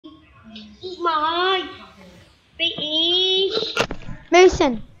my fish.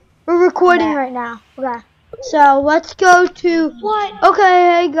 Mason, we're recording right now. Okay. So let's go to What?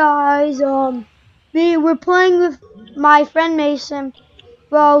 Okay, hey guys. We're playing with my friend Mason.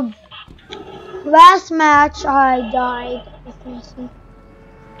 Well, last match I died with Mason.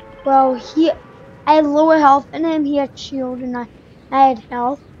 Well, I had lower health than him. He had shield and I had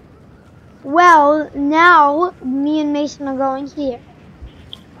health. Well, now me and Mason are going here.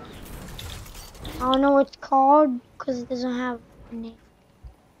 I don't know what it's called because it doesn't have a name.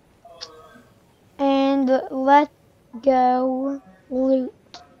 And let's go loot.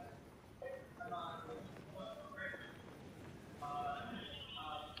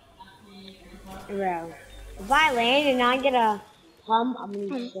 Bro, if I land and I get a pump, I'm gonna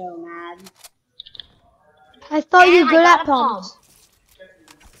be so mad. I thought you And were good I got at a pump. pumps.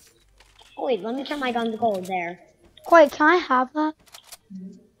 Oh wait, let me turn my gun to gold there. Wait, can I have that?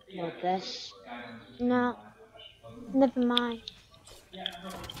 Like this. No. Never mind.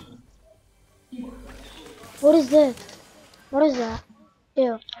 What is this? What is that?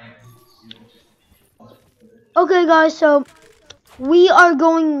 Ew. Okay, guys, so we are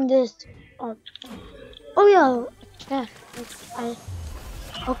going this. Oh yeah.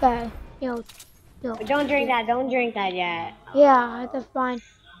 Okay. Yo. But don't drink that. Don't drink that yet. Yeah, that's fine.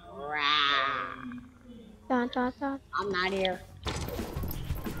 Rah. Dun, dun, dun. I'm not here.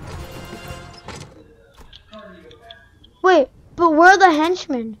 Wait, but where are the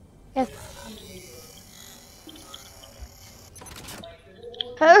henchmen? Her.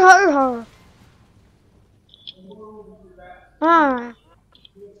 Huh.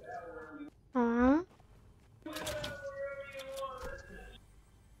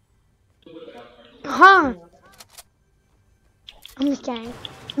 Huh. I'm just kidding.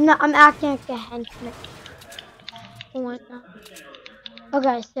 I'm acting like a henchman.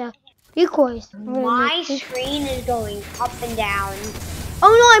 Okay, so decoys. My screen is going up and down.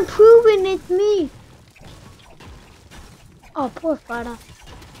 Oh no, I'm proving it's me. Oh, poor Fada.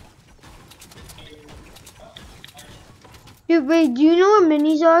 Dude, wait, do you know what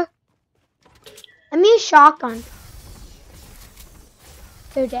minis are? I mean a shotgun.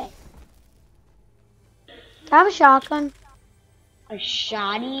 They're dead. I have a shotgun. A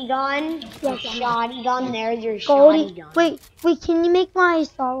shoddy gun? Yeah, a shoddy gun? Yeah. There's your Goldie. shoddy gun. Wait, can you make my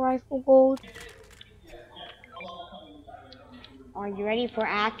assault rifle gold? Are you ready for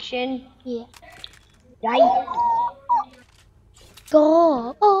action? Yeah. Yikes.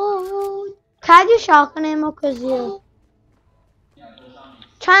 Gold. Can I do shotgun ammo? Cause you.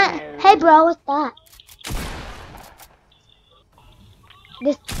 Hey bro, what's that?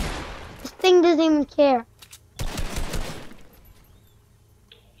 This thing doesn't even care.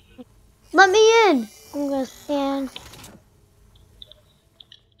 Let me in. I'm gonna stand.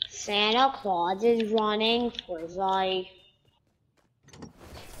 Santa Claus is running for his life.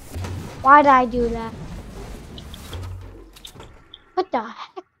 Why did I do that? What the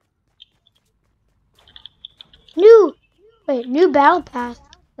heck? New battle pass.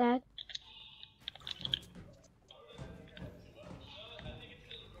 That.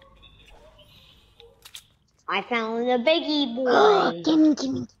 I found the biggie boy. Oh,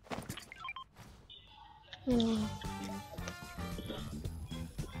 gimme.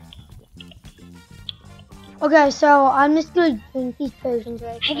 Okay, so I'm just gonna drink these potions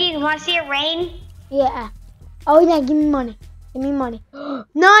right Hey, do you want to see it rain? Yeah. Oh yeah, give me money.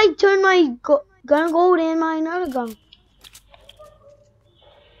 Now I turned my gun gold and my another gun.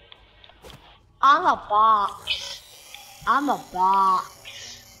 I'm a box.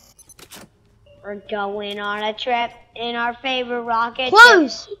 We're going on a trip in our favorite rocket.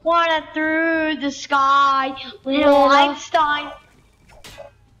 Close. Wanna through the sky with a lifestyle.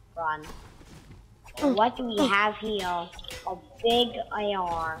 Run. What do we have here? A big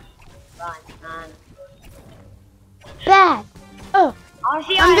AR. Run. Bad. Oh. I'll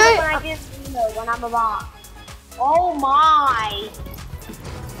see how I just reload when I'm a box. Oh my.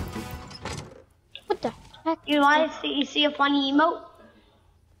 What the heck? You want to see a funny emote?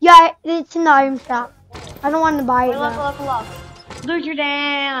 Yeah, it's an item shop. I don't want to buy it. Look. Loser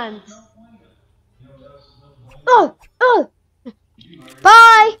dance. Oh.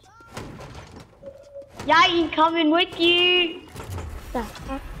 Bye. Yeah, I'm coming with you.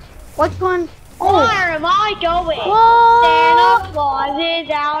 Which one? Where am I going? Whoa. Santa Claus is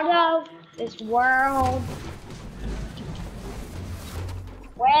out of this world.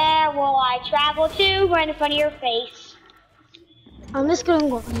 Where will I travel to? Right in front of your face. I'm just gonna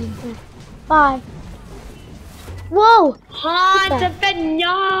go. Bye. Whoa!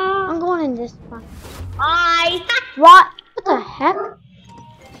 I'm going in this one. Bye. What? What the heck?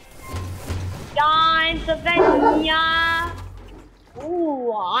 Pennsylvania.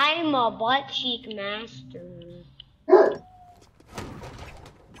 Ooh, I'm a butt cheek master.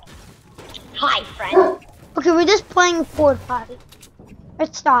 Hi, friend. Okay, we're just playing Fortnite.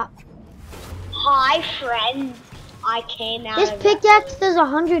 Let's stop. Hi, friend. I came out This of pickaxe does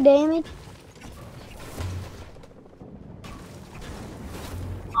 100 damage.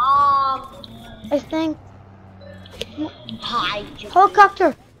 I think. Hi.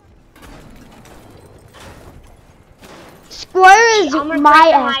 Helicopter. Square is I'm gonna my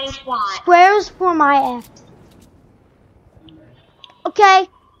create a hiding X. spot. Square is for my X. Okay.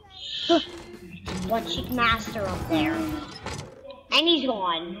 Butt cheek master up there. And he's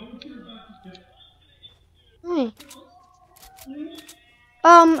gone.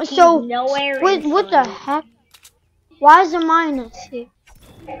 So nowhere what the inside. heck? Why is there minus here?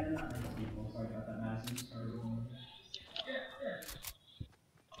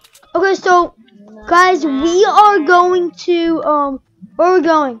 Okay, so guys, we are going to where are we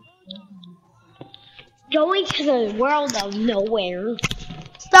going? Going to the world of nowhere.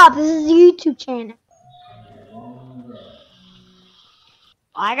 Stop, this is a YouTube channel.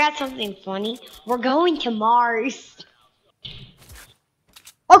 I got something funny. We're going to Mars.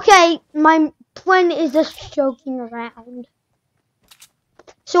 Okay, my friend is just joking around.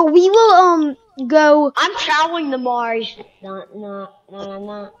 So we will go. I'm traveling to Mars. No.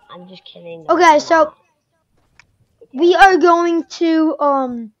 I'm just kidding. Okay, so we are going to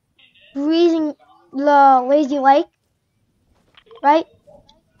freezing the lazy lake, right?